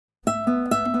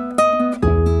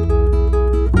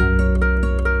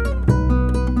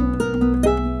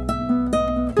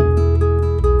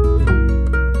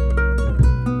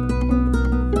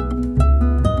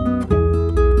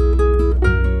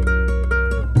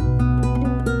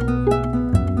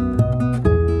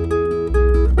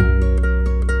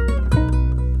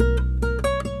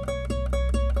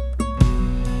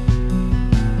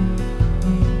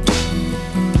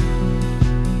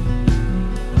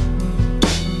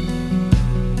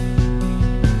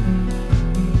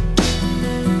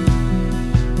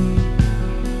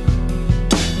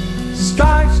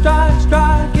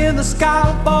the sky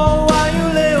fall while you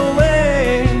lay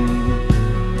awake,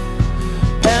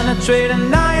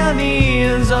 penetrating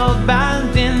ironies,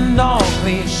 abandoned all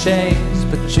clichés.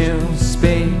 But you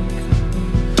speak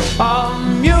of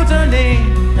mutiny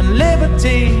and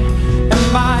liberty, and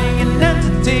my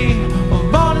identity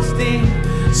of honesty.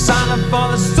 Sign up for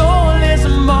the soulless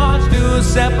march to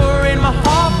separate my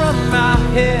heart from my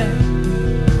head.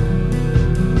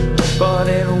 But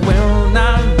it will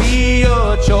not be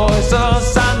your choice. A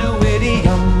sign to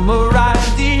idiom or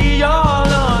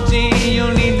ideology. You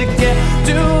need to get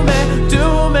to me, to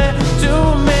me, to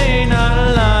me. Not a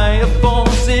lie, a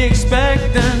false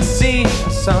expectancy,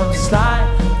 some slight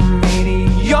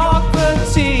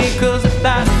mediocrity. Cause if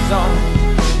that is all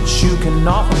that you can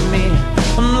offer me,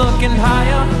 I'm looking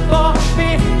higher for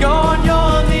beyond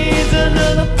your needs.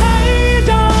 Another page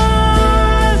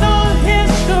of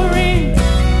history.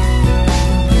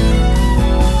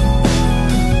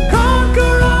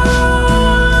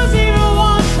 Conquerors, even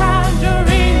one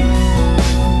tragedies.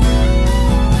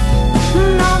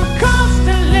 And I'm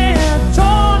constantly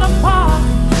torn apart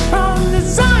from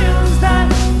desires that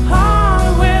are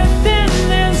within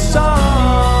this soul.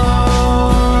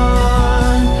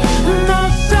 No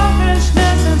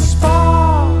selfishness and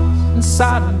spawns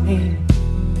inside of me.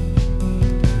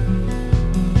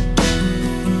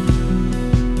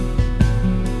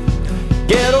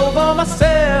 Get over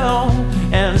myself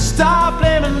and stop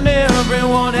blaming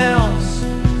everyone else.